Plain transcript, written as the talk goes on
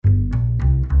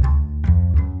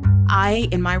I,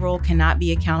 in my role, cannot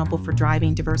be accountable for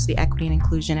driving diversity, equity, and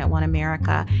inclusion at One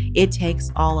America. It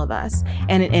takes all of us.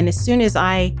 And as soon as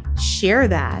I share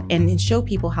that and show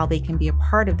people how they can be a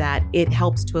part of that, it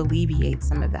helps to alleviate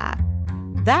some of that.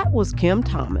 That was Kim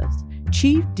Thomas,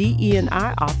 Chief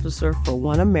DE&I Officer for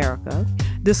One America,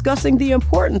 discussing the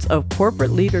importance of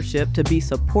corporate leadership to be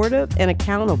supportive and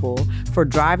accountable for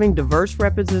driving diverse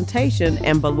representation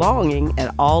and belonging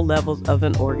at all levels of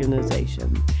an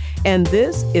organization. And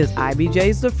this is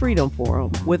IBJ's The Freedom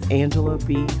Forum with Angela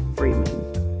B. Freeman.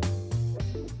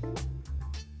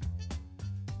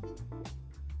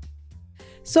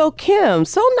 So Kim,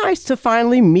 so nice to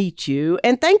finally meet you.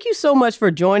 And thank you so much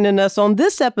for joining us on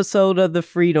this episode of the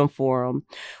Freedom Forum.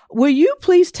 Will you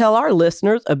please tell our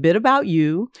listeners a bit about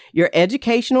you, your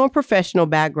educational and professional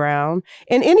background,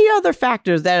 and any other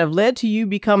factors that have led to you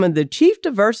becoming the Chief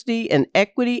Diversity and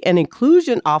Equity and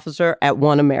Inclusion Officer at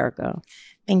One America?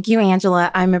 Thank you,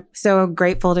 Angela. I'm so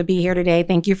grateful to be here today.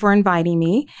 Thank you for inviting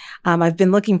me. I've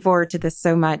been looking forward to this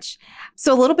so much.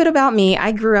 So a little bit about me.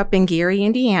 I grew up in Gary,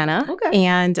 Indiana. Okay.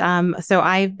 And so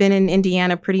I've been in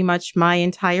Indiana pretty much my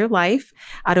entire life.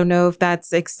 I don't know if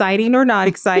that's exciting or not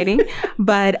exciting,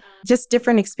 but just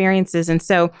different experiences. And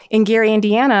so in Gary,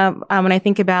 Indiana, when I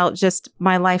think about just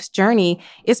my life's journey,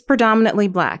 it's predominantly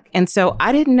Black. And so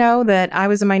I didn't know that I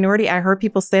was a minority. I heard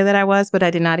people say that I was, but I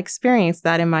did not experience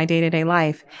that in my day-to-day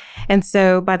life. And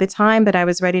so by the time that I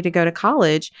was ready to go to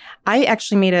college, I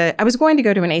was going to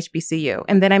go to an HBCU.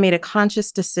 And then I made a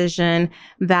conscious decision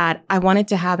that I wanted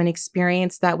to have an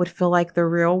experience that would feel like the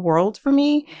real world for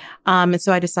me. And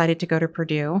so I decided to go to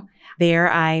Purdue.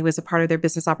 There, I was a part of their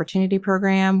business opportunity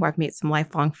program where I've made some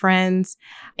lifelong friends.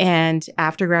 And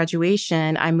after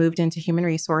graduation, I moved into human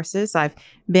resources. I've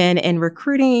been in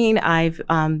recruiting. I've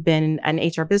been an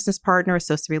HR business partner,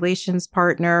 associate relations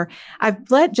partner.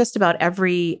 I've led just about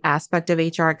every aspect of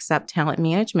HR except talent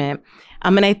management.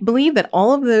 And I believe that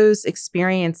all of those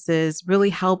experiences really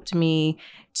helped me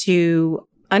to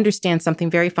understand something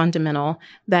very fundamental,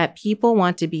 that people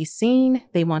want to be seen,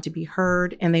 they want to be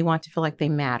heard, and they want to feel like they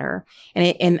matter.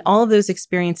 And all of those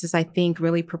experiences, I think,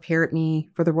 really prepared me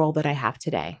for the role that I have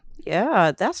today.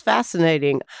 Yeah, that's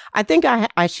fascinating. I think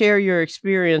I share your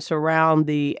experience around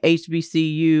the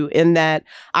HBCU in that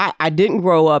I didn't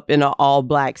grow up in an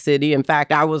all-Black city. In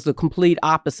fact, I was the complete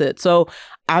opposite. So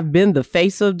I've been the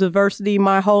face of diversity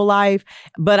my whole life,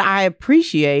 but I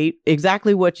appreciate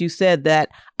exactly what you said, that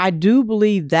I do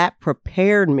believe that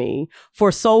prepared me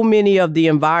for so many of the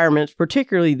environments,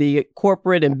 particularly the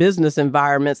corporate and business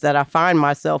environments that I find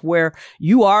myself, where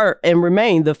you are and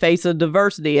remain the face of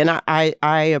diversity. And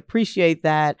I appreciate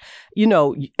that. You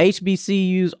know,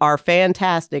 HBCUs are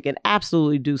fantastic and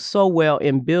absolutely do so well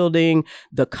in building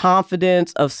the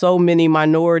confidence of so many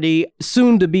minority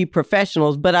soon-to-be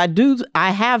professionals. But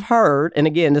I have heard, and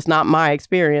again, it's not my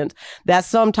experience, that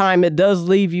sometimes it does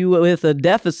leave you with a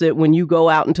deficit when you go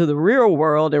out into the real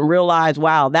world and realize,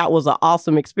 wow, that was an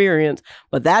awesome experience,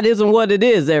 but that isn't what it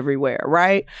is everywhere,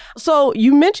 right? So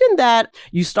you mentioned that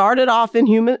you started off in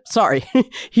human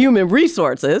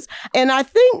resources, and I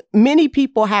think many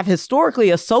people have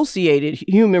historically associated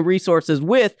human resources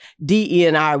with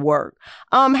DE&I work.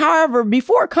 However,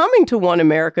 before coming to One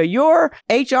America, your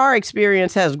HR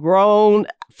experience has grown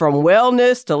from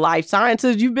wellness to life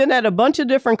sciences. You've been at a bunch of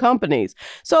different companies.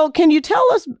 So can you tell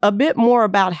us a bit more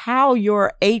about how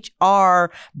your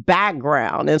HR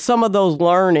background and some of those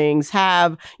learnings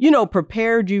have,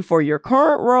 prepared you for your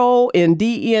current role in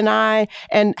DE&I,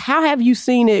 and how have you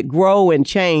seen it grow and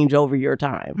change over your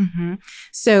time? Mm-hmm.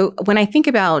 So when I think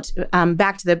about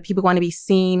back to the people want to be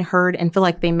seen, heard, and feel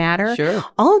like they matter, Sure.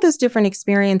 All of those different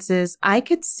experiences, I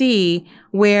could see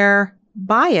where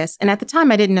bias, and at the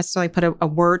time I didn't necessarily put a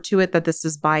word to it that this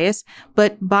is bias,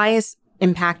 but bias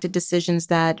impacted decisions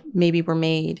that maybe were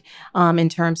made in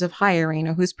terms of hiring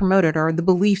or who's promoted or the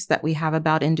beliefs that we have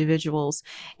about individuals.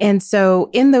 And so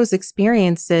in those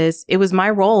experiences, it was my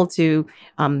role to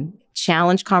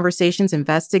challenge conversations,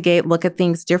 investigate, look at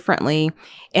things differently.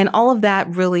 And all of that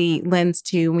really lends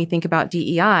to, when we think about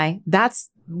DEI, that's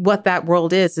what that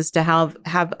world is to have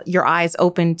your eyes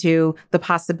open to the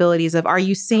possibilities of, are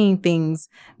you seeing things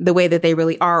the way that they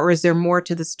really are, or is there more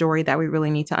to the story that we really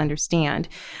need to understand?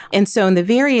 And so in the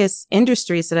various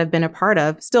industries that I've been a part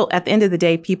of, still at the end of the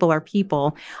day, people are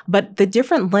people, but the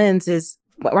different lens is,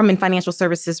 I'm in financial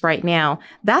services right now.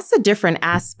 That's a different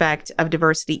aspect of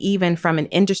diversity, even from an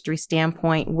industry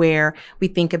standpoint, where we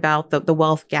think about the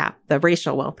wealth gap, the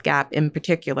racial wealth gap in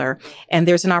particular. And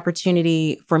there's an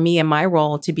opportunity for me in my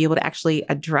role to be able to actually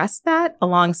address that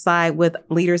alongside with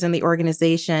leaders in the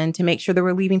organization to make sure that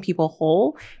we're leaving people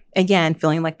whole again,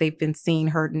 feeling like they've been seen,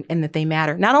 heard, and that they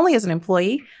matter, not only as an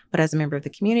employee, but as a member of the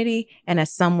community and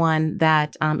as someone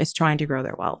that is trying to grow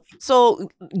their wealth. So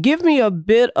give me a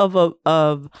bit of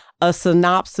a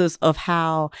synopsis of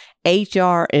how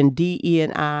HR and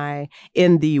DE&I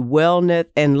in the wellness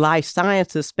and life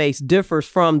sciences space differs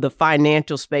from the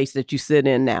financial space that you sit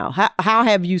in now. How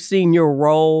have you seen your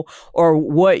role or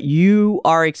what you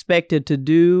are expected to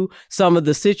do, some of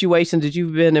the situations that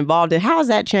you've been involved in? How has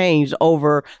that changed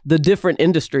over the different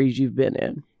industries you've been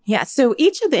in? Yeah. So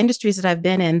each of the industries that I've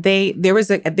been in, there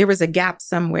was a gap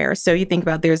somewhere. So you think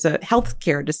about there's a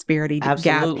healthcare disparity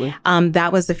Absolutely. gap.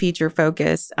 That was the feature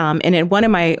focus. And in one of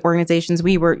my organizations,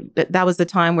 that was the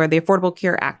time where the Affordable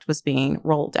Care Act was being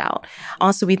rolled out.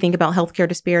 Also, we think about healthcare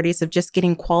disparities of just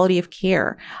getting quality of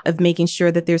care, of making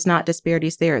sure that there's not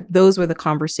disparities there. Those were the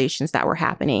conversations that were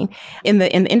happening. In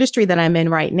the industry that I'm in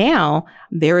right now,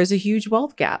 there is a huge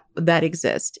wealth gap that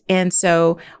exists. And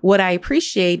so what I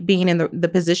appreciate being in the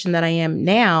position that I am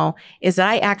now is that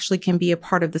I actually can be a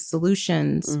part of the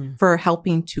solutions for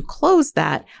helping to close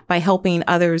that by helping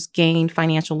others gain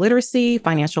financial literacy,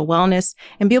 financial wellness,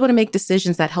 and be able to make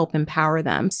decisions that help empower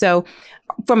them. So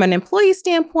from an employee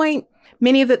standpoint,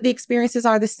 many of the experiences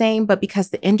are the same, but because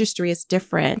the industry is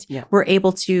different, we're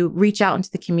able to reach out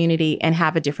into the community and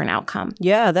have a different outcome.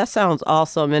 Yeah, that sounds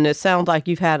awesome. And it sounds like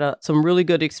you've had some really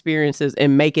good experiences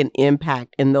in making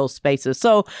impact in those spaces.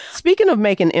 So speaking of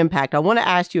making impact, I want to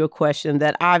ask you a question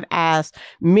that I've asked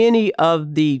many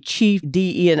of the chief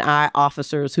DE&I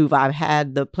officers who I've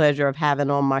had the pleasure of having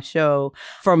on my show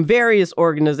from various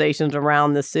organizations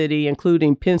around the city,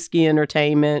 including Penske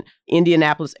Entertainment,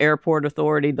 Indianapolis Airport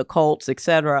Authority, the Colts,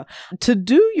 etc. To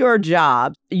do your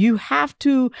job, you have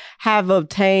to have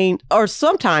obtained, or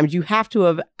sometimes you have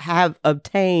to have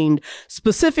obtained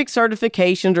specific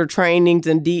certifications or trainings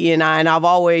in DE&I. And I've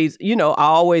always, I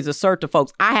always assert to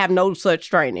folks, I have no such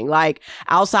training. Like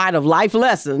outside of life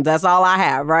lessons, that's all I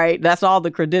have, right? That's all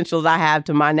the credentials I have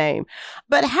to my name.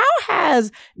 But how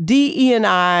has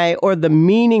DE&I or the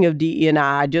meaning of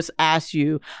DE&I, I just asked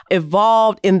you,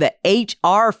 evolved in the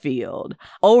HR field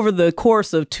over the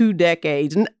course of 2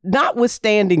 decades,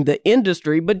 notwithstanding the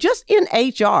industry, but just in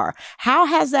HR? How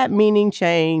has that meaning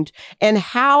changed, and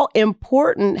how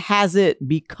important has it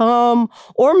become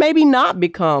or maybe not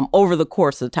become over the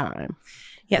course of time?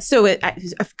 Yeah, so a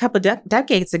couple of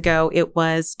decades ago, it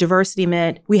was diversity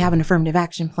meant we have an affirmative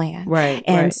action plan. Right.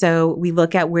 And so we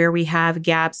look at where we have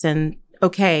gaps and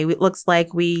okay, it looks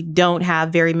like we don't have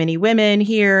very many women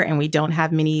here and we don't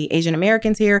have many Asian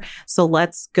Americans here. So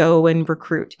let's go and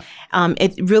recruit.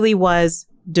 It really was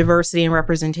diversity and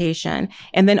representation.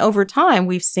 And then over time,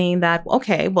 we've seen that,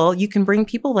 okay, well, you can bring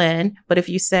people in, but if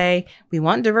you say, we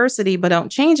want diversity, but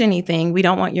don't change anything, we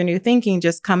don't want your new thinking,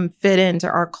 just come fit into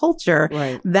our culture,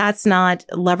 right, that's not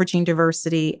leveraging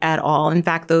diversity at all. In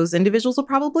fact, those individuals will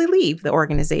probably leave the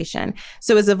organization.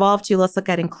 So it's evolved to, let's look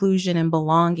at inclusion and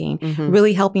belonging,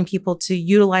 really helping people to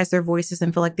utilize their voices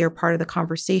and feel like they're part of the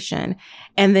conversation.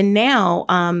 And then now,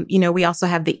 we also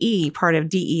have the E part of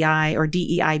DEI or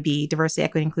DEIB, diversity,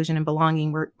 equity, inclusion, and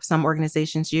belonging, where some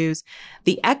organizations use.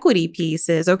 The equity piece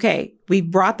is, okay, we've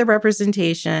brought the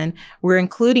representation, we're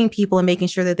including people and making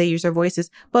sure that they use their voices,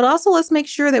 but also let's make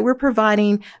sure that we're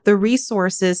providing the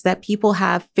resources that people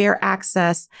have fair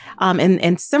access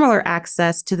and similar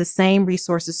access to the same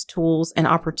resources, tools, and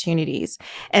opportunities.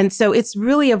 And so it's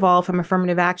really evolved from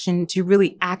affirmative action to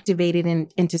really activate it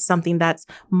into something that's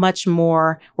much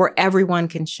more where everyone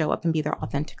can show up and be their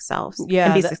authentic selves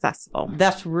and be successful.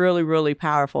 That's really, really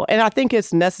powerful. And I think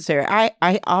it's necessary.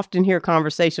 I often hear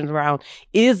conversations around,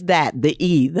 is that the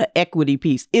E, the equity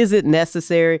piece, is it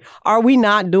necessary? Are we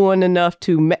not doing enough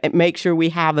to make sure we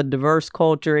have a diverse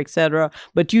culture, et cetera?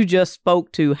 But you just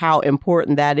spoke to how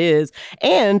important that is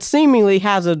and seemingly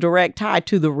has a direct tie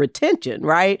to the retention,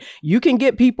 right? You can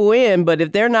get people in, but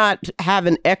if they're not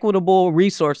having equitable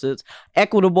resources,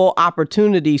 equitable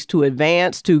opportunities to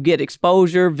advance, to get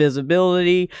exposure,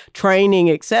 visibility, training,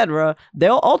 et cetera,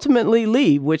 they'll ultimately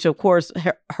leave, which of course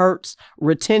hurts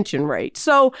retention rates.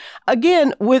 So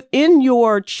again, within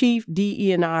your chief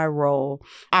DE&I role,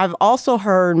 I've also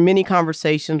heard many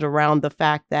conversations around the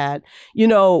fact that,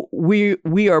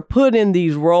 we are put in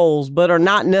these roles, but are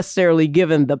not necessarily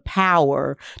given the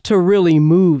power to really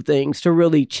move things, to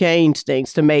really change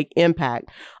things, to make impact.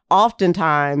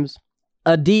 Oftentimes,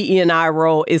 a DE&I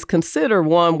role is considered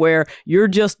one where you're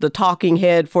just the talking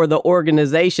head for the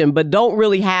organization, but don't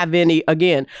really have any,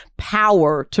 again,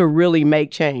 power to really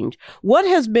make change. What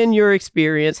has been your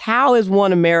experience? How is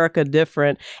One America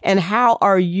different? And how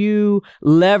are you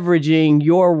leveraging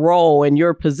your role and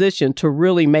your position to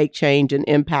really make change and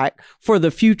impact for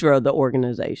the future of the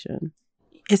organization?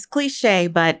 It's cliche,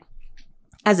 but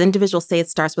as individuals say, it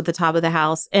starts with the top of the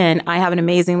house. And I have an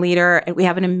amazing leader. And we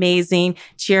have an amazing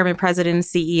chairman, president, and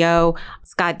CEO,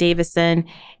 Scott Davison,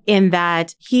 in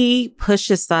that he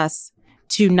pushes us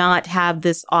to not have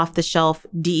this off-the-shelf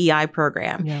DEI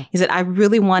program. Yeah. He said, I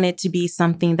really want it to be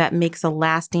something that makes a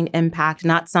lasting impact,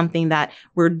 not something that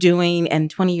we're doing and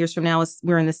 20 years from now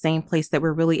we're in the same place, that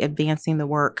we're really advancing the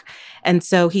work. And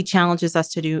so he challenges us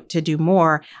to do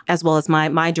more, as well as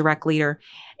my direct leader.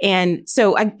 And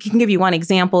so I can give you one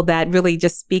example that really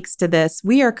just speaks to this.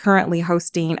 We are currently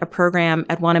hosting a program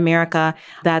at One America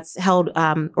that's held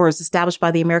or is established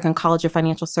by the American College of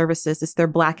Financial Services. It's their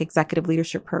Black Executive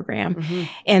Leadership Program. Mm-hmm.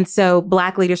 And so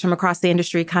Black leaders from across the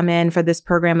industry come in for this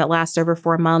program that lasts over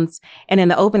 4 months. And in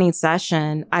the opening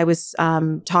session, I was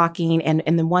talking and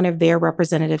then one of their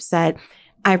representatives said,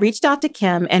 I reached out to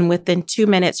Kim, and within 2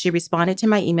 minutes, she responded to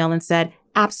my email and said,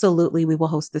 absolutely, we will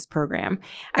host this program.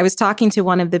 I was talking to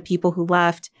one of the people who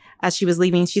left as she was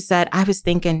leaving. She said, I was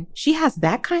thinking, she has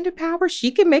that kind of power.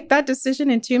 She can make that decision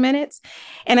in 2 minutes.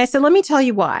 And I said, let me tell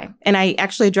you why. And I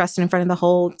actually addressed it in front of the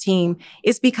whole team.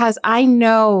 It's because I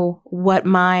know what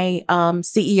my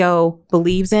CEO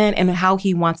believes in and how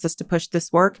he wants us to push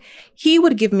this work. He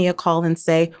would give me a call and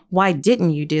say, why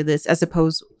didn't you do this? As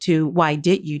opposed to, why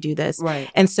did you do this?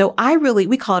 Right. And so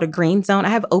we call it a green zone. I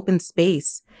have open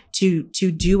space to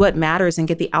do what matters and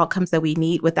get the outcomes that we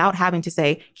need without having to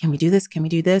say, can we do this? Can we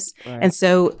do this? Right. And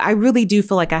so I really do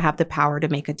feel like I have the power to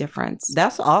make a difference.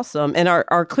 That's awesome. And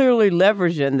are clearly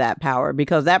leveraging that power,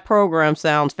 because that program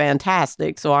sounds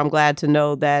fantastic. So I'm glad to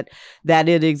know that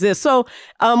it exists. So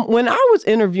when I was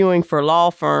interviewing for law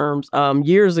firms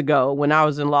years ago, when I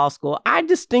was in law school, I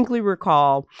distinctly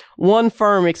recall one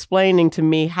firm explaining to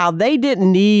me how they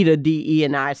didn't need a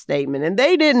DE&I statement and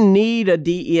they didn't need a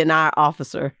DE&I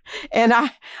officer. And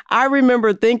I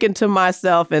remember thinking to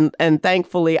myself, and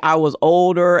thankfully I was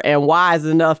older and wise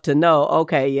enough to know,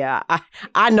 okay, yeah,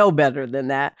 I know better than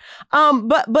that.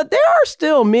 But there are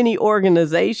still many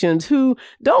organizations who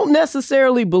don't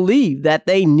necessarily believe that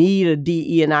they need a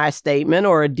DE&I statement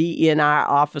or a DE&I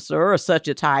officer or such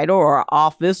a title or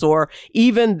office or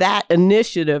even that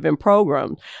initiative and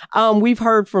program. We've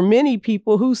heard from many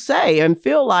people who say and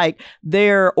feel like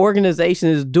their organization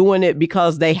is doing it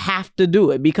because they have to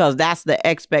do it, because that's the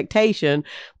expectation,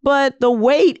 but the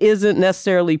weight isn't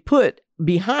necessarily put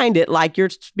behind it like you're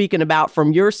speaking about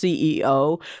from your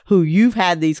CEO who you've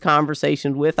had these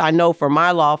conversations with. I know for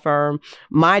my law firm,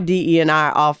 my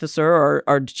DE&I officer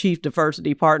or chief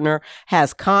diversity partner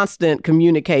has constant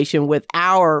communication with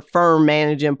our firm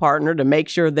managing partner to make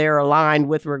sure they're aligned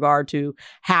with regard to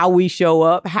how we show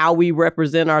up, how we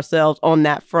represent ourselves on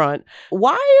that front.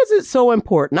 Why is it so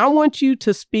important? I want you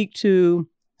to speak to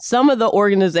some of the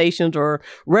organizations or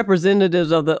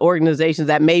representatives of the organizations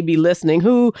that may be listening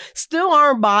who still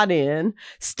aren't bought in,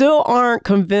 still aren't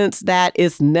convinced that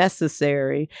it's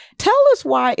necessary. Tell us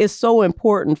why it's so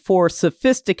important for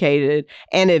sophisticated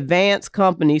and advanced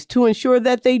companies to ensure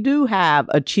that they do have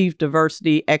a chief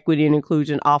diversity, equity, and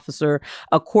inclusion officer,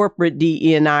 a corporate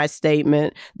DE&I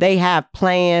statement. They have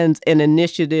plans and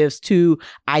initiatives to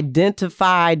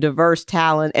identify diverse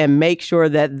talent and make sure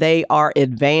that they are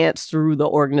advanced through the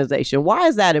organization. Why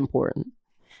is that important?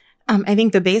 I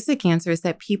think the basic answer is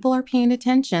that people are paying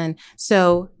attention.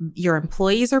 So your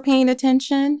employees are paying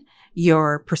attention.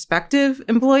 Your prospective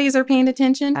employees are paying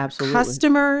attention. Absolutely.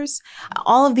 Customers,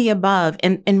 all of the above.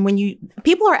 And when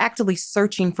people are actively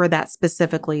searching for that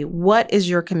specifically, what is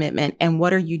your commitment and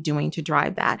what are you doing to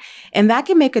drive that? And that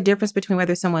can make a difference between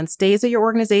whether someone stays at your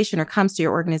organization or comes to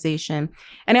your organization.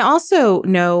 And I also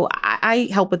know I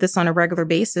help with this on a regular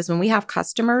basis when we have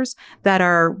customers that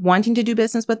are wanting to do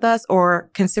business with us or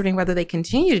considering whether they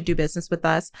continue to do business with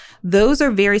us. Those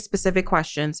are very specific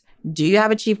questions. Do you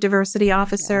have a chief diversity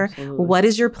officer? Yeah, what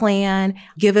is your plan?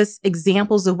 Give us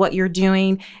examples of what you're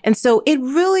doing. And so it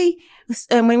really,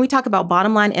 and when we talk about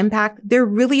bottom line impact, there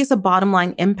really is a bottom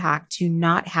line impact to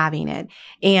not having it.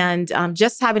 And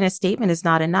just having a statement is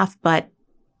not enough, but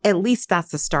at least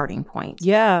that's the starting point.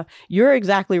 Yeah, you're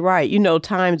exactly right. You know,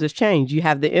 times have changed. You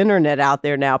have the internet out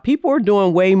there now. People are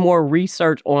doing way more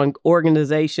research on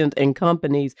organizations and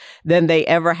companies than they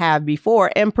ever have before,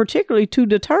 and particularly to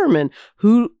determine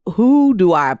who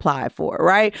do I apply for,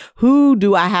 right? Who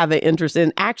do I have an interest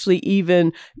in? Actually,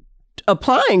 even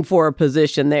applying for a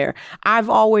position there. I've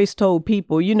always told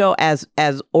people, as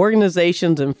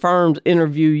organizations and firms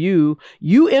interview you,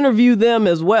 you interview them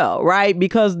as well, right?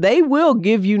 Because they will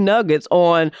give you nuggets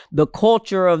on the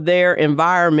culture of their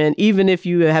environment, even if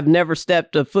you have never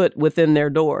stepped a foot within their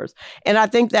doors. And I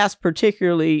think that's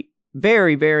particularly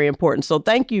very, very important. So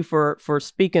thank you for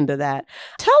speaking to that.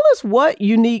 Tell us what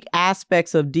unique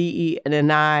aspects of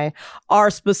DE&I are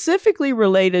specifically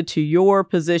related to your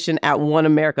position at One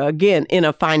America, again, in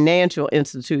a financial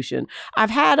institution.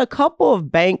 I've had a couple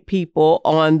of bank people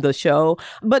on the show,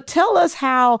 but tell us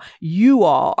how you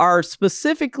all are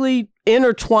specifically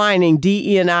intertwining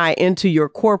DE&I into your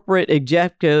corporate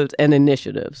objectives and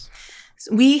initiatives.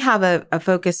 We have a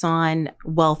focus on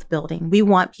wealth building. We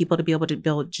want people to be able to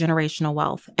build generational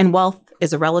wealth. And wealth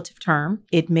is a relative term.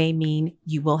 It may mean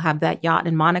you will have that yacht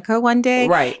in Monaco one day.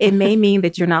 Right. It may mean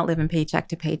that you're not living paycheck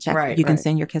to paycheck. Right, you can right.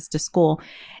 send your kids to school.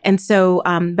 And so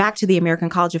back to the American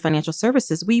College of Financial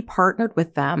Services, we partnered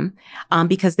with them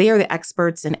because they are the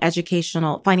experts in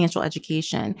financial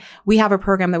education. We have a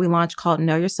program that we launched called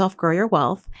Know Yourself, Grow Your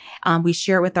Wealth. We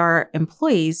share it with our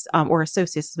employees or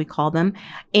associates, as we call them,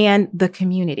 and the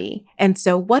community. And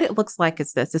so what it looks like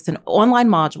is this. It's an online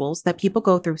modules that people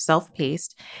go through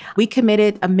self-paced. We committed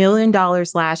 $1 million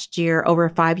last year over a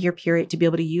 5-year period to be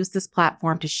able to use this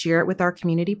platform to share it with our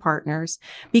community partners,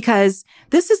 because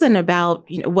this isn't about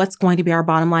what's going to be our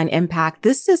bottom line impact.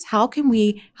 This is how can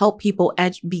we help people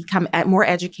become more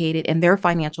educated in their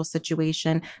financial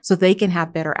situation so they can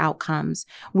have better outcomes.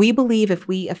 We believe if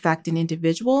we affect an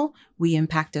individual, we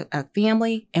impact a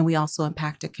family, and we also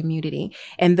impact a community.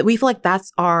 And we feel like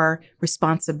that's our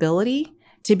responsibility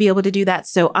to be able to do that.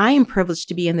 So I am privileged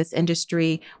to be in this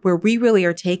industry where we really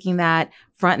are taking that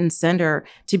front and center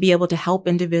to be able to help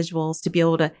individuals to be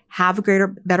able to have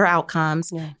better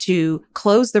outcomes, to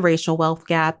close the racial wealth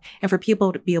gap, and for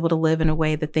people to be able to live in a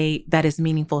way that is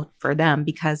meaningful for them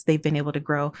because they've been able to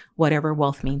grow whatever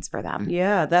wealth means for them.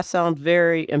 Yeah, that sounds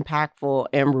very impactful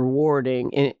and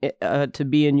rewarding to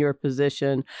be in your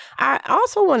position. I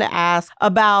also want to ask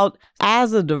about,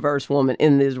 as a diverse woman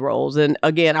in these roles, and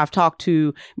again, I've talked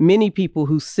to many people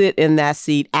who sit in that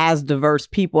seat as diverse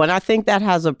people, and I think that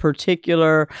has a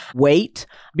particular weight,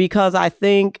 because I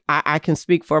think I can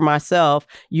speak for myself.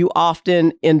 You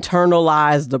often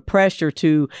internalize the pressure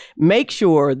to make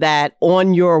sure that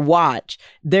on your watch,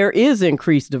 there is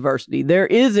increased diversity. There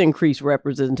is increased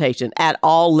representation at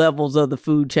all levels of the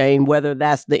food chain, whether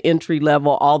that's the entry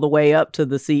level all the way up to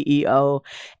the CEO.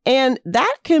 And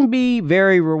that can be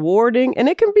very rewarding and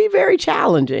it can be very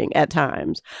challenging at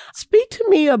times. Speak to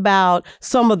me about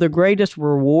some of the greatest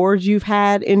rewards you've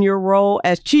had in your role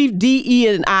as Chief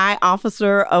DE&I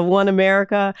Officer of One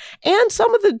America, and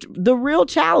some of the real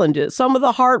challenges, some of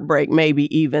the heartbreak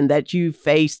maybe even that you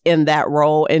faced in that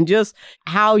role, and just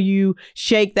how you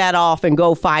shake that off and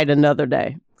go fight another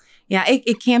day. Yeah,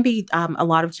 it can be a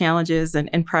lot of challenges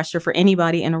and pressure for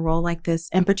anybody in a role like this,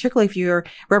 and particularly if you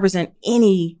represent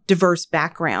any diverse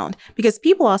background, because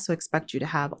people also expect you to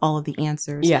have all of the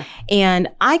answers. Yeah. And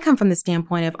I come from the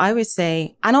standpoint of, I always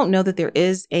say, I don't know that there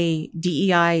is a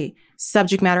DEI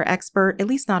subject matter expert, at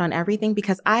least not on everything,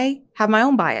 because I have my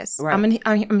own bias. Right.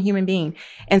 I'm a human being.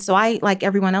 And so I, like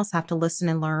everyone else, have to listen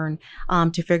and learn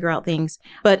to figure out things.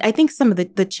 But I think some of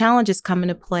the challenges come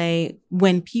into play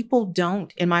when people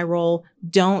don't, in my role,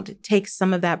 don't take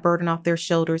some of that burden off their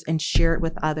shoulders and share it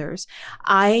with others.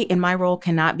 I, in my role,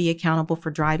 cannot be accountable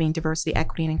for driving diversity,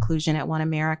 equity, and inclusion at One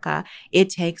America. It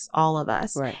takes all of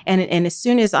us. Right. And as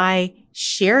soon as I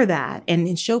share that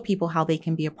and show people how they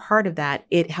can be a part of that,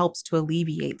 it helps to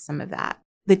alleviate some of that.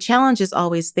 The challenge is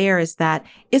always there, is that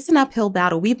it's an uphill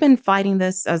battle. We've been fighting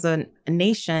this as a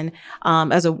nation,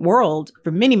 as a world for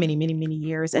many, many, many, many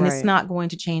years, and it's not going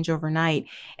to change overnight.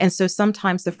 And so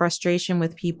sometimes the frustration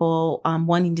with people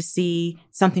wanting to see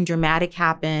something dramatic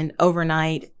happen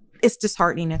overnight, it's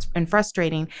disheartening and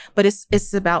frustrating, but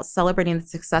it's about celebrating the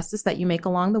successes that you make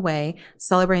along the way,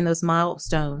 celebrating those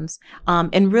milestones,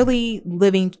 and really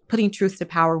putting truth to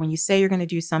power. When you say you're going to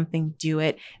do something, do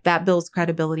it. That builds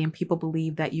credibility, and people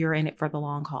believe that you're in it for the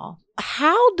long haul.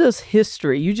 How does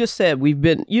history, you just said we've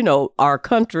been, our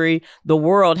country, the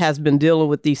world has been dealing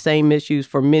with these same issues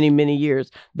for many, many years.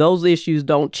 Those issues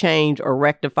don't change or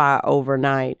rectify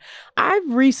overnight. I've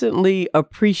recently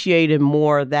appreciated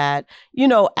more that,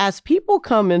 as people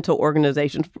come into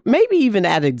organizations, maybe even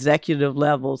at executive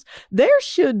levels, there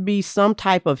should be some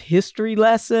type of history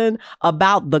lesson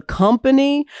about the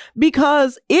company,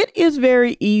 because it is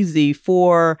very easy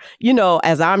for,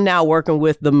 as I'm now working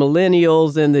with the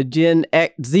millennials and the Gen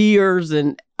Zers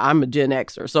and I'm a Gen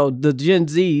Xer, so the Gen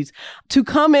Zs, to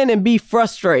come in and be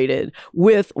frustrated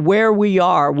with where we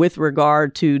are with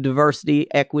regard to diversity,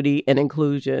 equity, and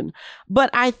inclusion. But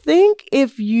I think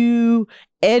if you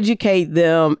educate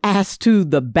them as to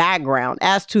the background,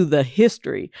 as to the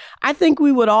history, I think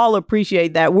we would all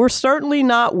appreciate that. We're certainly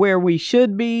not where we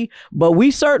should be, but we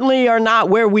certainly are not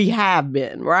where we have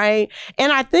been, right?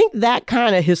 And I think that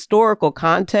kind of historical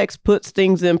context puts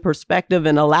things in perspective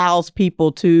and allows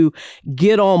people to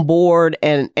get on board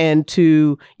and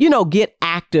to, get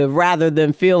active rather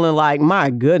than feeling like, my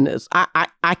goodness,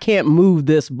 I can't move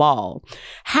this ball.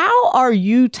 How are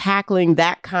you tackling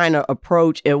that kind of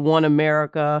approach in One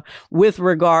America with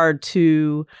regard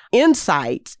to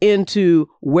insights into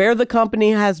where the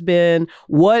company has been,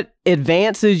 what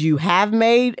advances you have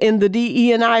made in the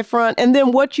DE&I front, and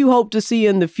then what you hope to see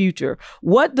in the future?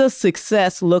 What does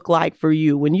success look like for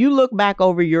you? When you look back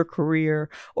over your career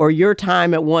or your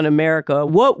time at One America,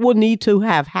 what will need to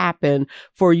have happened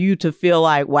for you to feel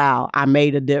like, wow, I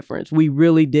made a difference? We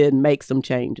really did make some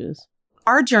changes.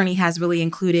 Our journey has really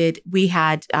included, we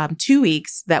had 2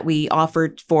 weeks that we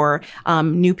offered for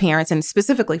new parents and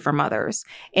specifically for mothers.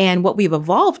 And what we've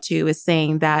evolved to is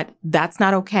saying that that's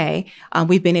not okay.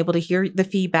 We've been able to hear the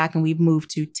feedback and we've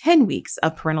moved to 10 weeks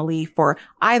of parental leave for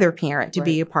either parent to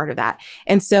be a part of that.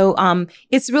 And so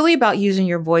it's really about using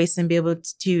your voice and be able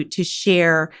to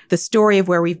share the story of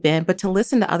where we've been, but to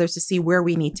listen to others to see where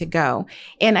we need to go.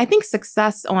 And I think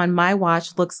success on my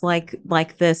watch looks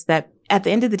like this, that at the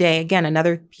end of the day, again,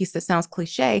 another piece that sounds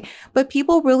cliche, but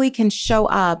people really can show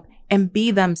up and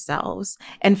be themselves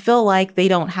and feel like they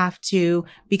don't have to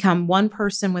become one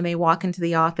person when they walk into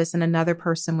the office and another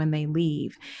person when they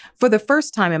leave. For the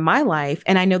first time in my life,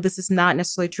 and I know this is not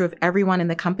necessarily true of everyone in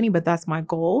the company, but that's my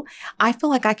goal, I feel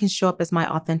like I can show up as my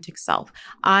authentic self.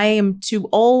 I am too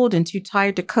old and too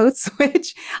tired to code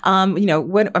switch.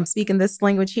 When I'm speaking this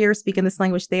language here, speaking this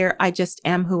language there, I just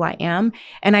am who I am.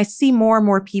 And I see more and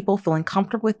more people feeling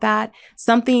comfortable with that.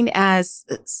 Something as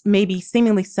maybe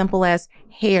seemingly simple as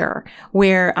hair,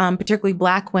 where particularly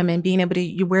Black women being able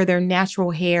to wear their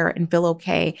natural hair and feel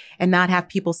okay and not have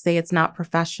people say it's not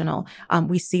professional.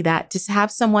 We see that. To have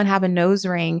someone have a nose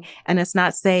ring and it's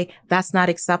not say that's not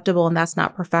acceptable and that's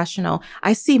not professional.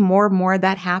 I see more and more of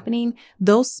that happening.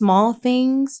 Those small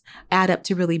things add up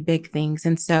to really big things.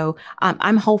 And so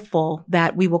I'm hopeful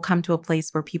that we will come to a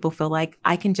place where people feel like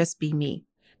I can just be me.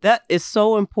 That is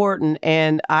so important.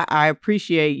 And I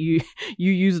appreciate you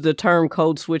use the term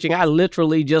code switching. I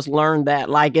literally just learned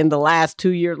that like in the last 2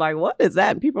 years, like, what is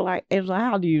that? And people are like,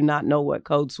 how do you not know what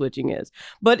code switching is?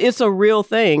 But it's a real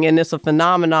thing. And it's a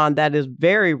phenomenon that is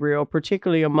very real,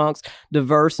 particularly amongst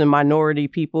diverse and minority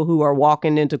people who are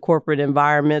walking into corporate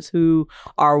environments who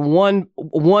are one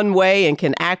way and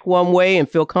can act one way and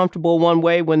feel comfortable one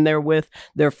way when they're with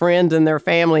their friends and their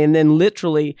family, and then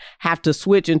literally have to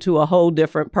switch into a whole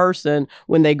different person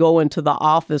when they go into the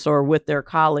office or with their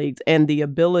colleagues. And the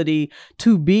ability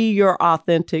to be your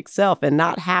authentic self and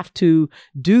not have to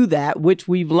do that, which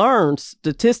we've learned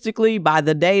statistically by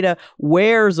the data,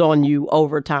 wears on you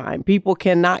over time. People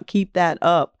cannot keep that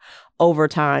up over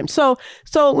time. So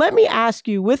let me ask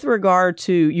you, with regard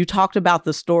to, you talked about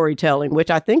the storytelling,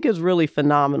 which I think is really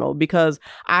phenomenal, because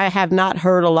I have not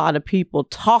heard a lot of people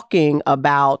talking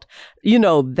about,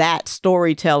 that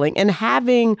storytelling and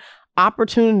having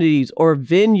opportunities or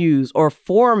venues or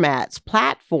formats,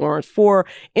 platforms for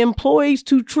employees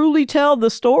to truly tell the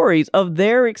stories of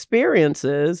their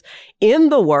experiences in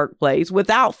the workplace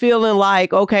without feeling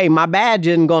like, okay, my badge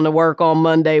isn't going to work on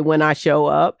Monday when I show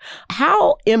up.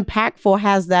 How impactful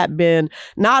has that been,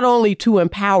 not only to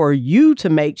empower you to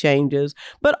make changes,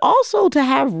 but also to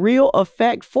have real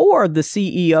effect for the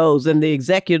CEOs and the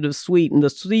executive suite and the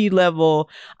C-level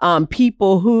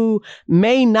people who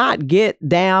may not get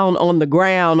down on the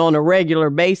ground on a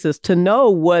regular basis to know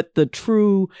what the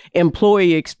true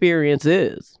employee experience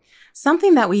is?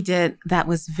 Something that we did that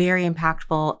was very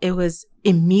impactful, it was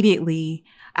immediately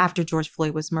after George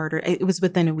Floyd was murdered. It was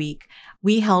within a week.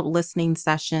 We held listening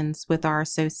sessions with our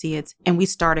associates, and we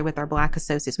started with our Black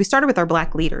associates. We started with our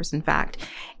Black leaders, in fact.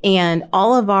 And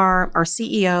all of our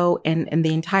CEO and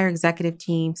the entire executive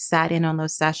team sat in on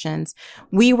those sessions.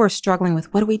 We were struggling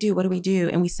with, what do we do? What do we do?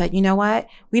 And we said, you know what?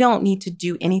 We don't need to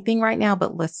do anything right now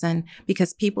but listen,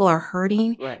 because people are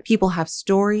hurting. Right. People have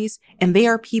stories, and they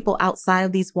are people outside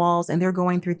of these walls, and they're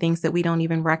going through things that we don't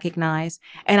even recognize.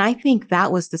 And I think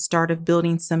that was the start of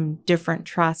building some different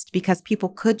trust, because people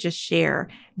could just share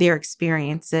their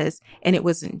experiences, and it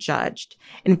wasn't judged.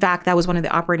 In fact, that was one of the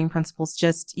operating principles,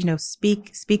 just,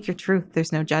 speak your truth.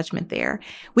 There's no judgment there.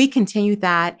 We continued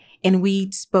that, and we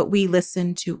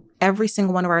listened to every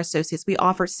single one of our associates. We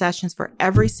offered sessions for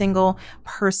every single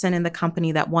person in the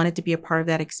company that wanted to be a part of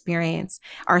that experience.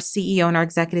 Our CEO and our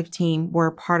executive team were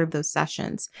a part of those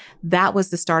sessions. That was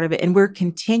the start of it. And we're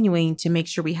continuing to make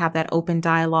sure we have that open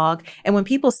dialogue. And when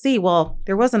people see, well,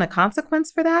 there wasn't a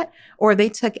consequence for that, or they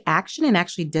took action and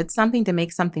actually did something to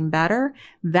make something better,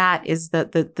 that is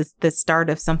the start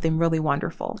of something really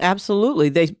wonderful. Absolutely.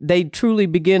 They truly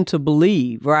begin to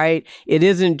believe, right? It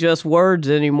isn't just words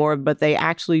anymore, but they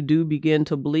actually do begin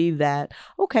to believe that,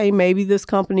 okay, maybe this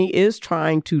company is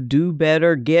trying to do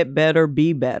better, get better,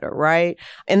 be better, right?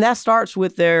 And that starts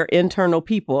with their internal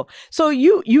people. So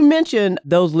you mentioned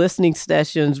those listening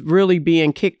sessions really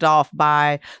being kicked off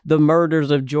by the murders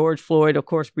of George Floyd, of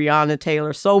course, Breonna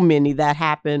Taylor, so many that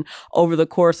happened over the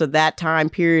course of that time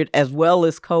period, as well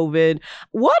as COVID.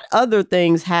 What other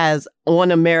things has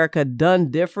On America done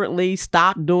differently,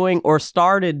 stopped doing, or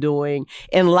started doing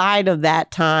in light of that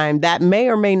time that may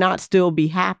or may not still be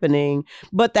happening,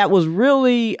 but that was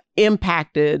really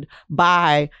impacted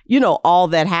by, all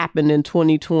that happened in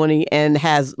 2020 and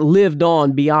has lived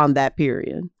on beyond that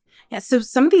period? Yeah, so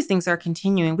some of these things are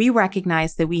continuing. We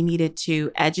recognized that we needed to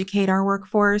educate our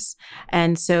workforce.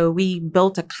 And so we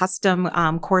built a custom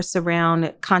course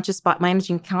around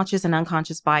managing conscious and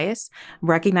unconscious bias,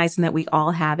 recognizing that we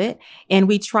all have it. And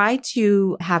we tried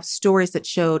to have stories that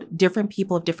showed different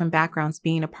people of different backgrounds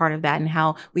being a part of that and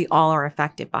how we all are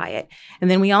affected by it.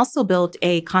 And then we also built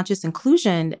a conscious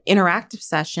inclusion interactive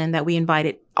session that we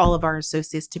invited all of our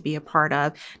associates to be a part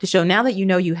of, to show, now that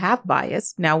you have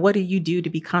bias, now what do you do to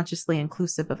be consciously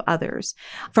inclusive of others?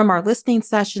 From our listening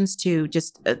sessions to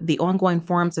just the ongoing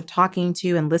forums of talking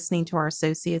to and listening to our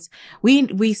associates,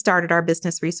 we started our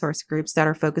business resource groups that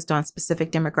are focused on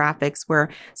specific demographics, where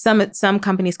some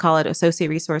companies call it associate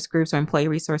resource groups or employee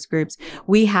resource groups.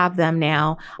 We have them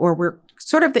now, or we're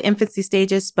sort of the infancy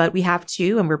stages, but we have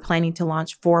 2, and we're planning to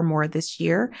launch 4 more this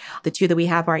year. The 2 that we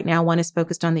have right now, one is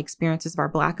focused on the experiences of our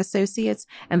Black associates,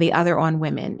 and the other on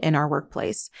women in our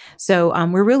workplace. So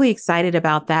we're really excited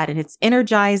about that, and it's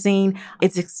energizing.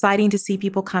 It's exciting to see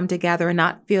people come together and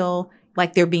not feel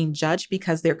like they're being judged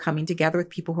because they're coming together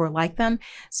with people who are like them.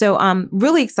 So I'm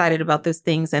really excited about those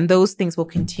things, and those things will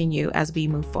continue as we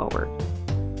move forward.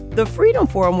 The Freedom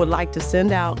Forum would like to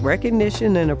send out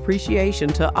recognition and appreciation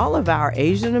to all of our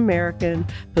Asian American,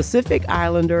 Pacific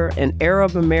Islander, and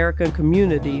Arab American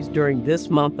communities during this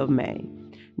month of May.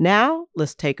 Now,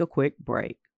 let's take a quick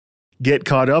break. Get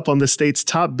caught up on the state's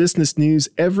top business news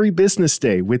every business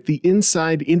day with the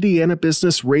Inside Indiana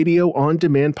Business Radio On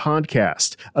Demand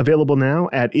podcast, available now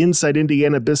at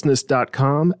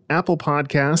InsideIndianaBusiness.com, Apple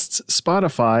Podcasts,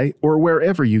 Spotify, or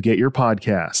wherever you get your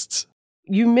podcasts.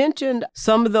 You mentioned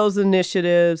some of those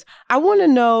initiatives. I want to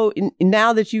know,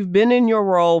 now that you've been in your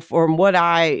role from what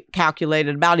I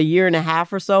calculated, about 1.5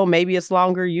 years or so, maybe it's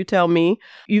longer, you tell me.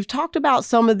 You've talked about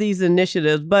some of these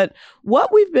initiatives, but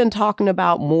what we've been talking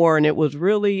about more, and it was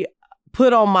really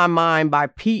put on my mind by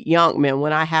Pete Youngman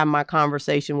when I had my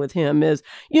conversation with him, is,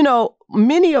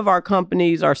 many of our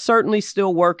companies are certainly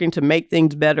still working to make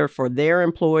things better for their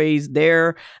employees,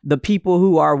 the people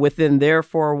who are within their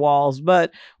 4 walls.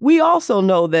 But we also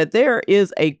know that there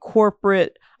is a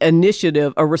corporate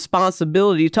initiative, a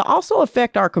responsibility to also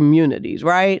affect our communities,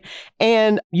 right?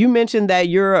 And you mentioned that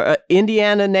you're an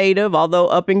Indiana native, although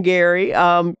up in Gary.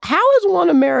 How is One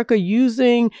America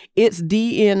using its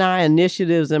D&I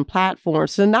initiatives and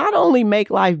platforms to not only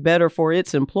make life better for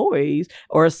its employees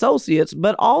or associates,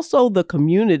 but also the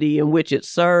community in which it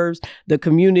serves, the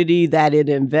community that it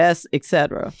invests, et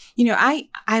cetera? I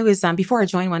was, before I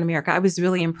joined One America, I was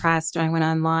really impressed when I went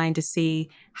online to see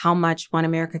how much One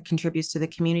America contributes to the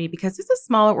community, because it's a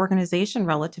smaller organization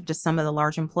relative to some of the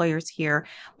large employers here,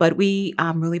 but we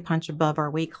really punch above our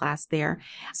weight class there.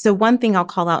 So one thing I'll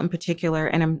call out in particular,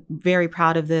 and I'm very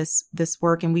proud of this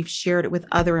work, and we've shared it with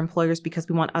other employers because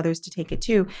we want others to take it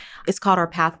too, it's called our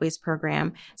Pathways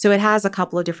program. So it has a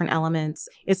couple of different elements.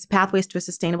 It's Pathways to a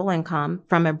Sustainable Income.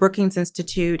 From a Brookings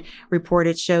Institute report,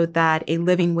 it showed that a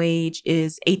living wage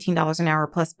is $18 an hour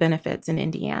plus benefits in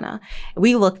Indiana.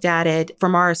 We looked at it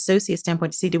from our associate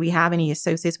standpoint to see, do we have any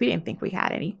associates? We didn't think we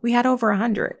had any. We had over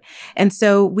 100. And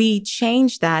so we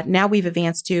changed that. Now we've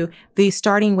advanced to the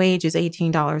starting wage is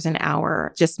 $18 an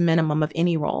hour, just minimum of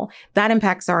any role. That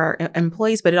impacts our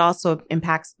employees, but it also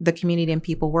impacts the community and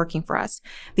people working for us.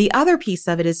 The other piece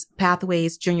of it is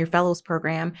Pathways Junior Fellows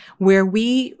Program, where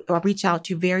we reach out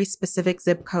to very specific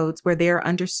zip codes where they're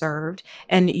underserved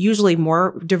and usually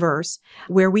more diverse,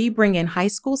 where we bring in high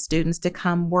school students to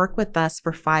come work with us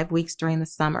for 5 weeks during the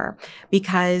summer,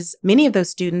 because many of those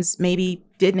students maybe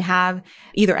didn't have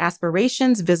either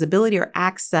aspirations, visibility, or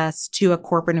access to a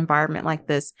corporate environment like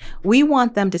this. We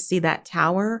want them to see that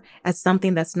tower as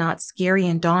something that's not scary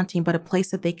and daunting, but a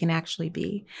place that they can actually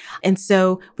be. And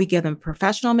so we give them a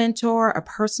professional mentor, a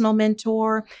personal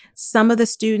mentor. Some of the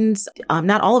students,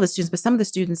 not all of the students, but some of the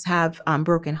students have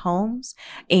broken homes,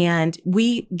 and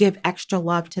we give extra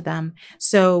love to them.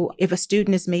 So if a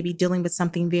student is maybe dealing with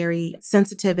something very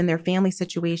sensitive in their family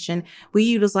situation, we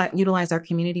utilize our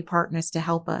community partners to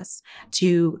help us,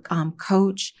 to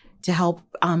coach, to help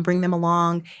bring them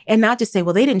along, and not just say,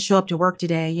 well, they didn't show up to work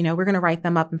today, we're going to write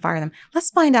them up and fire them.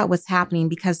 Let's find out what's happening,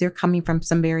 because they're coming from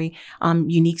some very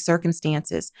unique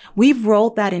circumstances. We've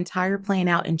rolled that entire plan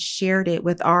out and shared it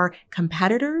with our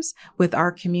competitors, with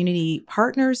our community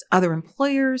partners, other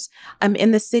employers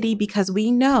in the city, because we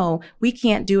know we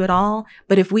can't do it all.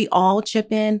 But if we all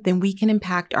chip in, then we can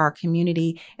impact our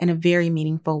community in a very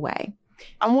meaningful way.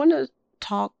 I want to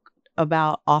talk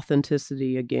about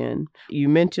authenticity again. You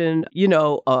mentioned,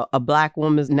 a Black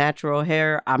woman's natural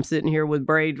hair. I'm sitting here with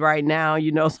braids right now,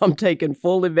 so I'm taking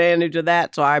full advantage of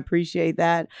that. So I appreciate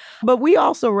that. But we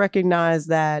also recognize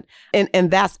that, and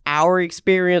that's our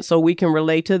experience, so we can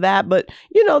relate to that. But,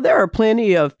 there are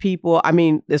plenty of people. I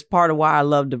mean, it's part of why I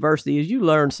love diversity is you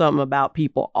learn something about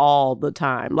people all the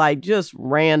time, like just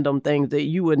random things that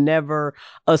you would never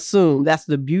assume. That's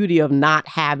the beauty of not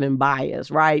having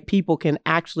bias, right? People can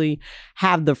actually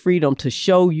have the freedom to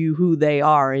show you who they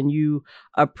are, and you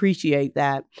appreciate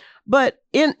that. But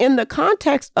in the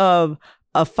context of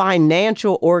a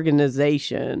financial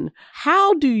organization,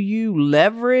 how do you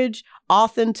leverage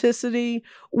authenticity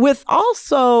with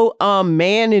also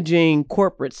managing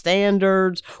corporate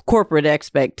standards, corporate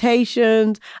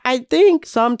expectations? I think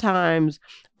sometimes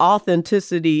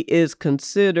authenticity is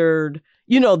considered,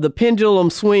 the pendulum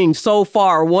swings so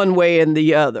far one way and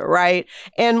the other, right?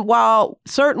 And while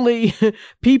certainly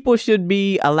people should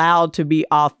be allowed to be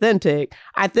authentic,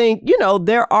 I think,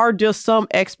 there are just some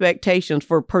expectations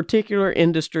for particular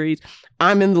industries.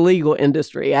 I'm in the legal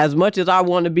industry. As much as I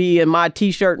want to be in my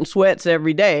t-shirt and sweats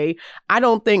every day, I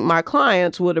don't think my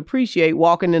clients would appreciate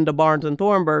walking into Barnes and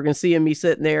Thornburg and seeing me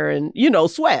sitting there in,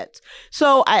 sweats.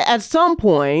 So at some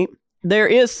point, there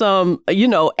is some,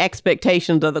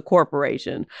 expectations of the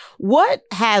corporation. What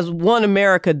has One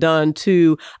America done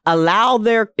to allow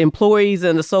their employees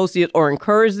and associates, or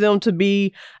encourage them to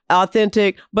be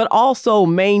authentic, but also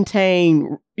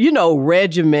maintain,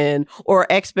 regimen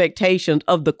or expectations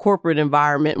of the corporate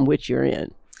environment in which you're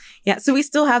in? Yeah, so we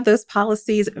still have those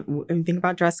policies, and think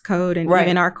about dress code and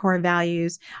even our core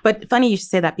values. But funny you should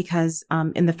say that, because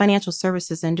in the financial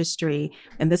services industry,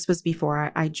 and this was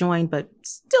before I joined, but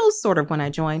still sort of when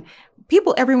I joined,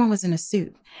 everyone was in a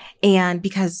suit. And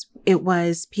because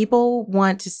people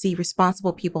want to see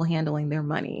responsible people handling their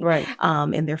money, right,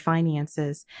 and their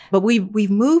finances. But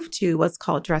we've moved to what's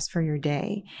called dress for your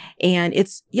day. And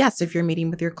it's, yes, if you're meeting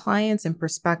with your clients and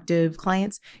prospective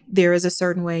clients, there is a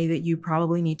certain way that you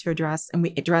probably need to address, and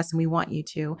we want you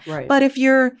to. Right. But if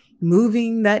you're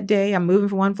moving that day, I'm moving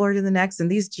from one floor to the next, and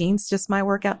these jeans just might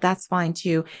work out, that's fine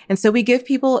too. And so we give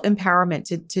people empowerment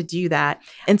to do that.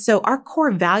 And so our core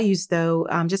values, though,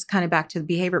 just kind of back to the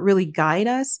behavior, really guide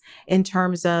us in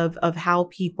terms of how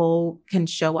people can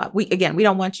show up. We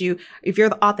don't want you, if your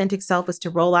authentic self is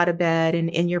to roll out of bed and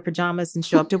in your pajamas and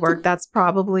show up to work, that's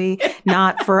probably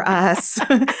not for us.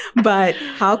 But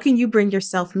how can you bring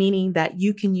yourself, meaning that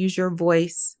you can use your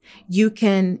voice, you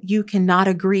can not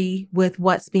agree with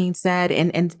what's being said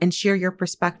and share your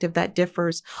perspective that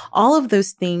differs. All of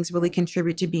those things really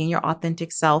contribute to being your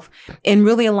authentic self and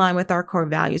really align with our core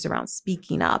values around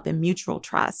speaking up and mutual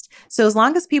trust. So as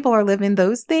long as people are living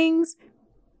those things,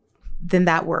 then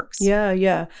that works.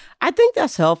 Yeah. I think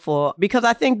that's helpful, because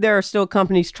I think there are still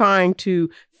companies trying to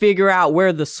figure out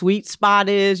where the sweet spot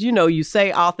is. You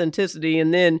say authenticity,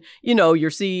 and then,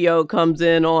 your CEO comes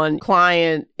in on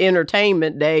client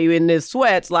entertainment day in his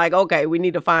sweats, like, okay, we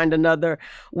need to find another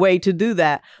way to do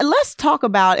that. Let's talk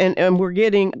about, and we're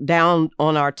getting down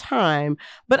on our time,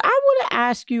 but I want to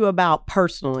ask you about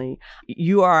personally.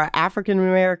 You are an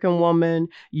African-American woman.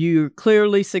 You're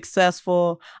clearly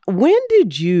successful. When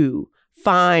did you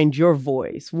find your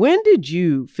voice? When did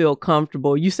you feel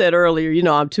comfortable? You said earlier,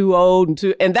 I'm too old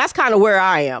and that's kind of where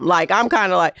I am. Like, I'm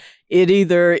kind of like, it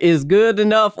either is good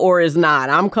enough or is not.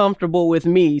 I'm comfortable with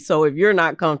me. So if you're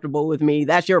not comfortable with me,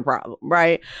 that's your problem,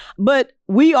 right? But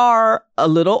we are a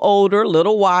little older, a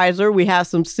little wiser. We have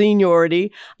some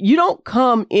seniority. You don't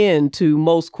come into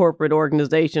most corporate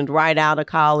organizations right out of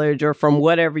college or from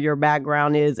whatever your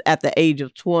background is at the age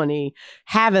of 20,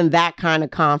 having that kind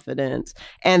of confidence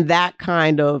and that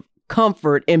kind of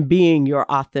comfort in being your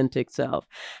authentic self.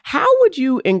 How would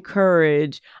you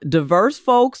encourage diverse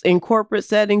folks in corporate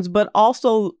settings, but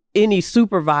also any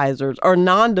supervisors or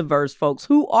non-diverse folks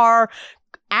who are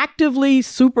actively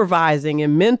supervising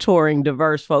and mentoring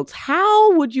diverse folks?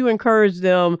 How would you encourage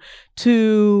them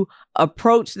to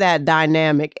approach that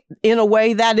dynamic in a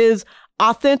way that is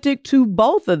authentic to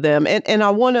both of them? And I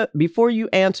want to, before you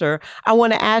answer, I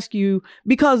want to ask you,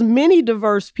 because many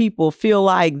diverse people feel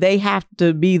like they have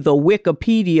to be the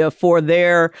Wikipedia for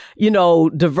their,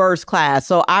 diverse class.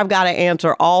 So I've got to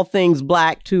answer all things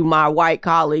Black to my white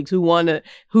colleagues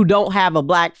who don't have a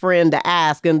Black friend to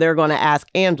ask, and they're going to ask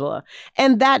Angela.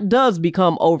 And that does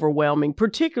become overwhelming,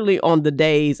 particularly on the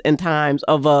days and times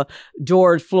of a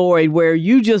George Floyd, where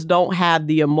you just don't have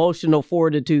the emotional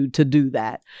fortitude to do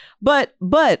that. But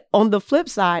on the flip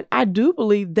side, I do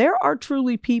believe there are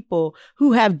truly people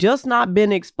who have just not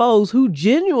been exposed, who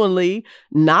genuinely,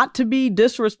 not to be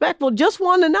disrespectful, just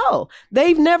want to know.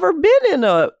 They've never been in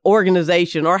an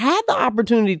organization or had the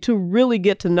opportunity to really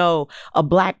get to know a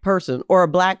Black person or a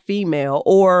Black female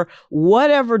or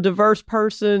whatever diverse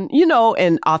person,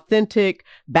 an authentic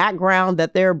background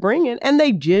that they're bringing, and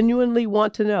they genuinely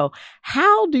want to know.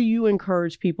 How do you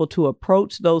encourage people to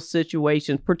approach those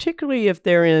situations, particularly if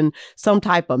they're in some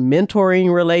type of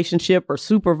mentoring relationship or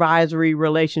supervisory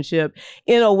relationship,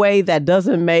 in a way that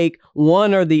doesn't make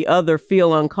one or the other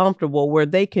feel uncomfortable, where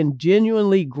they can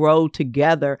genuinely grow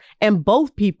together and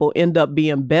both people end up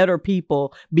being better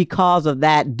people because of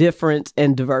that difference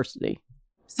and diversity?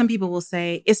 Some people will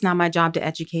say, it's not my job to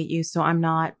educate you, so I'm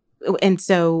not. And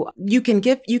so you can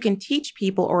teach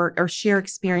people or share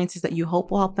experiences that you hope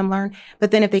will help them learn.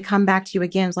 But then if they come back to you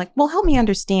again, it's like, well, help me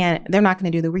understand. They're not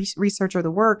going to do the research or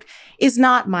the work. It's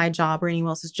not my job or anyone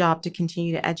else's job to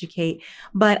continue to educate.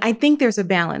 But I think there's a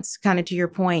balance, kind of to your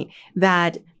point,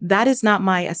 that is not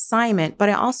my assignment. But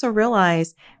I also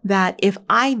realize that if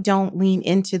I don't lean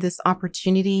into this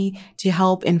opportunity to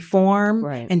help inform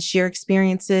and share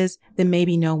experiences, then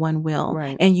maybe no one will,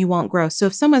 and you won't grow. So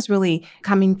if someone's really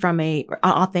coming from an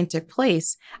authentic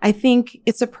place, I think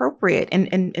it's appropriate,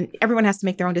 and everyone has to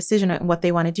make their own decision on what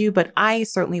they want to do. But I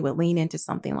certainly would lean into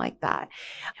something like that.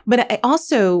 But I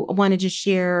also wanted to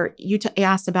share, you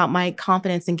asked about my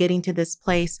confidence in getting to this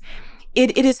place.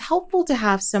 It is helpful to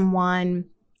have someone.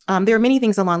 There are many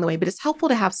things along the way, but it's helpful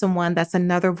to have someone that's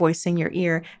another voice in your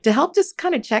ear to help just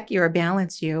kind of check you or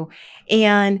balance you.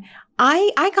 And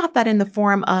I got that in the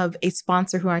form of a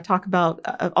sponsor who I talk about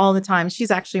all the time.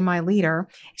 She's actually my leader.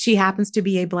 She happens to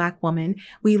be a Black woman.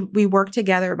 We worked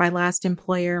together at my last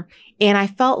employer, and I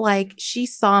felt like she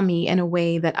saw me in a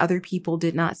way that other people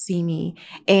did not see me.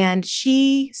 And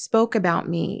she spoke about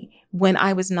me when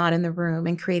I was not in the room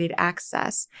and created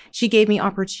access. She gave me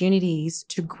opportunities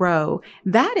to grow.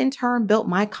 That in turn built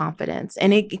my confidence,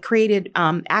 and it created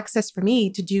access for me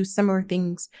to do similar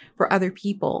things for other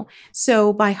people.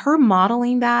 So by her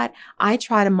modeling that, I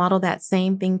try to model that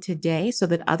same thing today so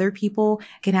that other people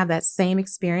can have that same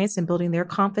experience in building their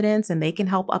confidence and they can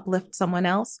help uplift someone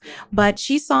else. But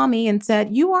she saw me and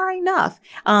said, you are enough.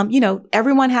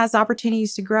 Everyone has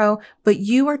opportunities to grow, but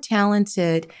you are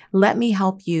talented. Let me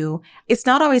help you. It's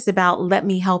not always about let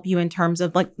me help you in terms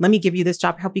of like, let me give you this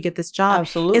job, help you get this job.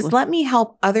 Absolutely. It's let me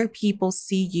help other people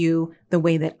see you the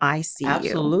way that I see you.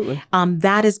 Absolutely.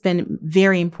 That has been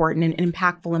very important and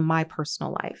impactful in my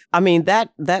personal life. I mean,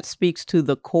 that speaks to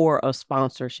the core of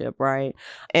sponsorship, right?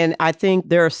 And I think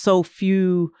there are so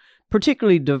few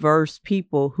particularly diverse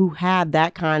people who have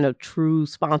that kind of true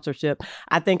sponsorship.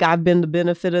 I think I've been the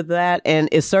benefit of that. And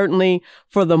it certainly,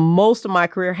 for the most of my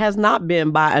career, has not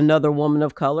been by another woman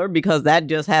of color, because that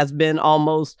just has been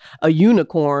almost a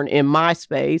unicorn in my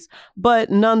space. But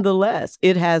nonetheless,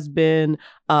 it has been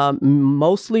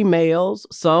mostly males,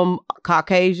 some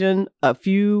Caucasian, a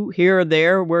few here or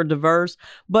there were diverse,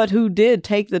 but who did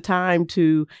take the time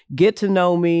to get to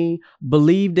know me,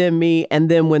 believed in me,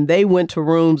 and then when they went to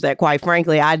rooms that, quite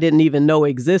frankly, I didn't even know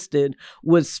existed,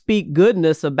 would speak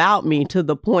goodness about me, to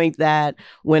the point that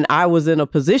when I was in a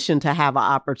position to have an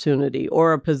opportunity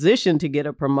or a position to get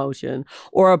a promotion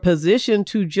or a position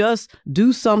to just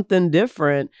do something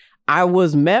different, I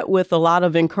was met with a lot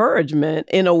of encouragement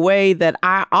in a way that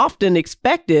I often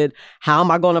expected. How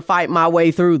am I going to fight my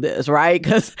way through this, right?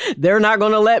 Because they're not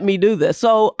going to let me do this.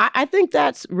 So I think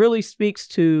that really speaks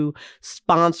to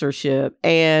sponsorship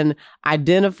and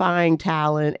identifying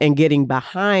talent and getting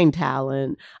behind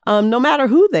talent, no matter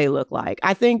who they look like.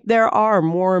 I think there are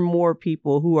more and more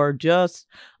people who are just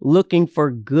looking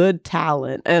for good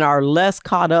talent and are less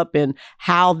caught up in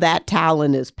how that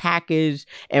talent is packaged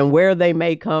and where they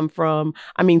may come from.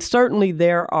 I mean, certainly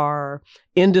there are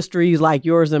industries like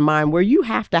yours and mine where you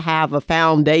have to have a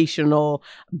foundational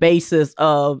basis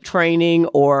of training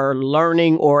or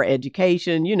learning or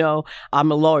education. You know, I'm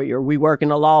a lawyer. We work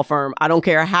in a law firm. I don't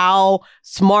care how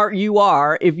smart you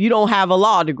are. If you don't have a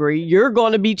law degree, you're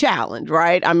going to be challenged,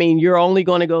 right? I mean, you're only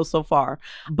going to go so far.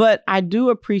 But I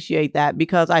do appreciate that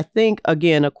because I think,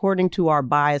 again, according to our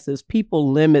biases,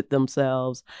 people limit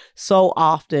themselves so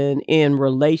often in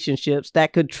relationships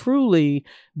that could truly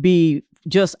be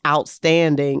just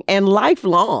outstanding and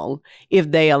lifelong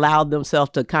if they allowed themselves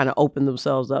to kind of open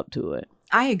themselves up to it.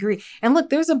 I agree. And look,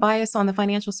 there's a bias on the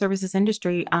financial services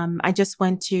industry. I just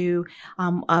went to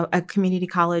a community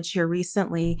college here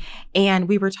recently, and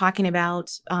we were talking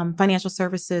about financial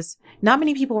services. Not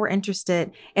many people were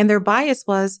interested, and their bias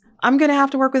was, I'm going to have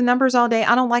to work with numbers all day.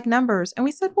 I don't like numbers. And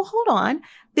we said, well, hold on.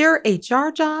 There are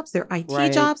HR jobs, there are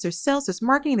IT jobs, there's sales, there's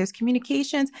marketing, there's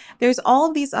communications. There's all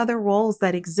of these other roles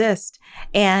that exist.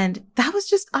 And that was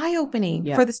just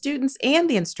eye-opening for the students and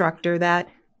the instructor that,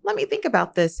 let me think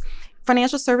about this.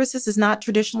 Financial services is not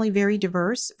traditionally very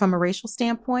diverse from a racial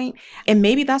standpoint. And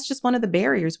maybe that's just one of the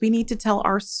barriers. We need to tell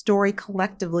our story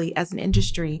collectively as an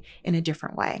industry in a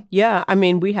different way. Yeah, I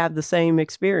mean, we have the same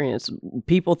experience.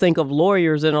 People think of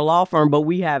lawyers in a law firm, but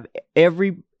we have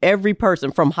every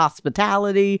person from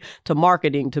hospitality to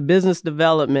marketing to business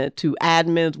development to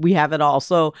admins. We have it all.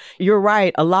 So you're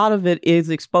right. A lot of it is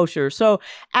exposure. So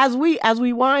as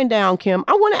we wind down, Kim,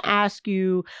 I want to ask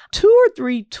you 2 or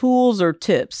 3 tools or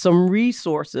tips, some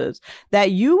resources that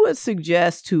you would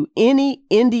suggest to any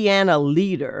Indiana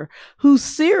leader who's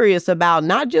serious about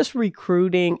not just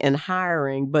recruiting and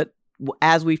hiring, but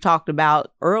as we've talked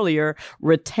about earlier,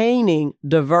 retaining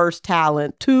diverse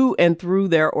talent to and through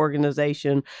their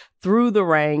organization, through the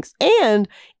ranks, and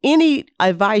any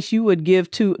advice you would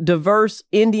give to diverse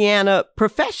Indiana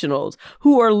professionals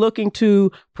who are looking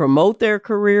to promote their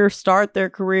career, start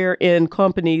their career in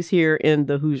companies here in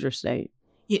the Hoosier State.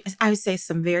 I would say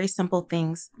some very simple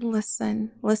things.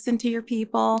 Listen to your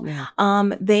people.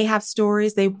 Yeah. They have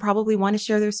stories. They probably want to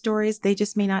share their stories. They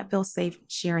just may not feel safe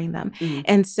sharing them. Mm-hmm.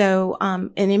 And so,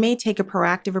 and it may take a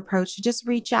proactive approach to just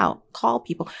reach out, call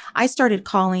people. I started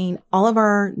calling all of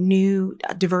our new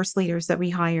diverse leaders that we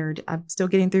hired. I'm still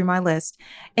getting through my list,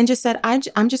 and just said,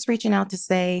 I'm just reaching out to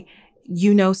say,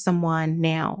 you know someone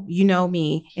now, you know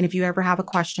me. And if you ever have a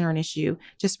question or an issue,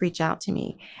 just reach out to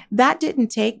me. That didn't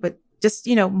take, but just,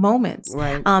 moments.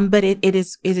 Right. But it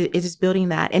is building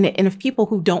that. And if people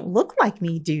who don't look like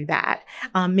me do that,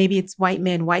 maybe it's white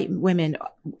men, white women,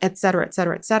 et cetera, et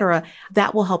cetera, et cetera,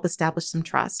 that will help establish some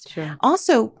trust. Sure.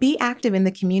 Also, be active in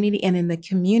the community and in the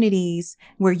communities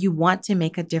where you want to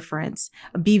make a difference.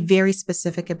 Be very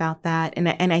specific about that.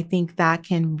 And I think that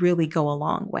can really go a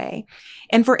long way.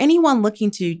 And for anyone looking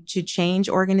to change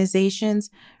organizations,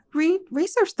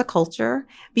 research the culture,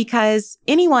 because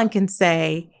anyone can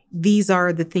say, these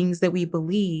are the things that we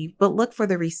believe, but look for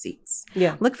the receipts.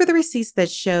 Yeah. Look for the receipts that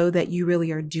show that you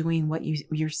really are doing what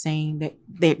you're saying, that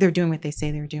they're doing what they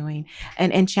say they're doing,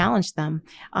 and challenge them.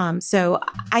 So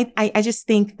I just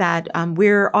think that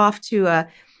we're off to a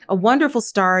wonderful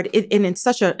start in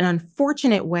such an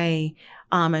unfortunate way.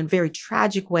 A very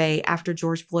tragic way after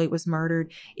George Floyd was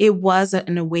murdered. It was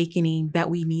an awakening that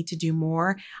we need to do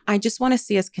more. I just want to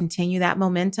see us continue that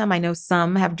momentum. I know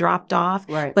some have dropped off,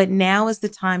 right, but now is the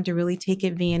time to really take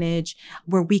advantage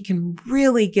where we can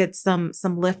really get some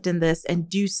lift in this and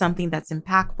do something that's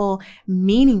impactful,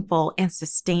 meaningful, and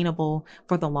sustainable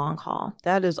for the long haul.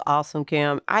 That is awesome,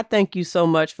 Kim. I thank you so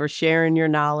much for sharing your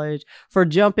knowledge, for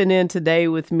jumping in today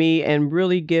with me and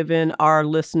really giving our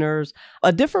listeners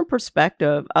a different perspective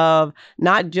of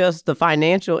not just the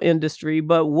financial industry,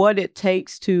 but what it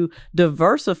takes to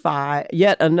diversify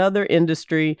yet another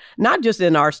industry, not just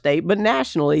in our state, but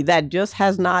nationally, that just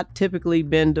has not typically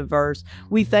been diverse.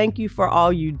 We thank you for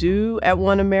all you do at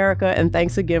One America, and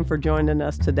thanks again for joining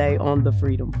us today on the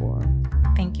Freedom Forum.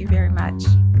 Thank you very much.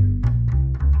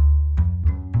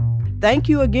 Thank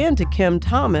you again to Kim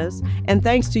Thomas, and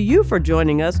thanks to you for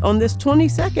joining us on this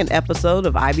 22nd episode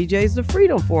of IBJ's The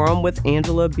Freedom Forum with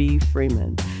Angela B.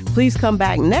 Freeman. Please come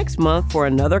back next month for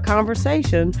another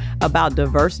conversation about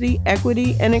diversity,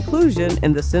 equity, and inclusion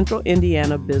in the Central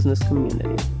Indiana business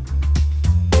community.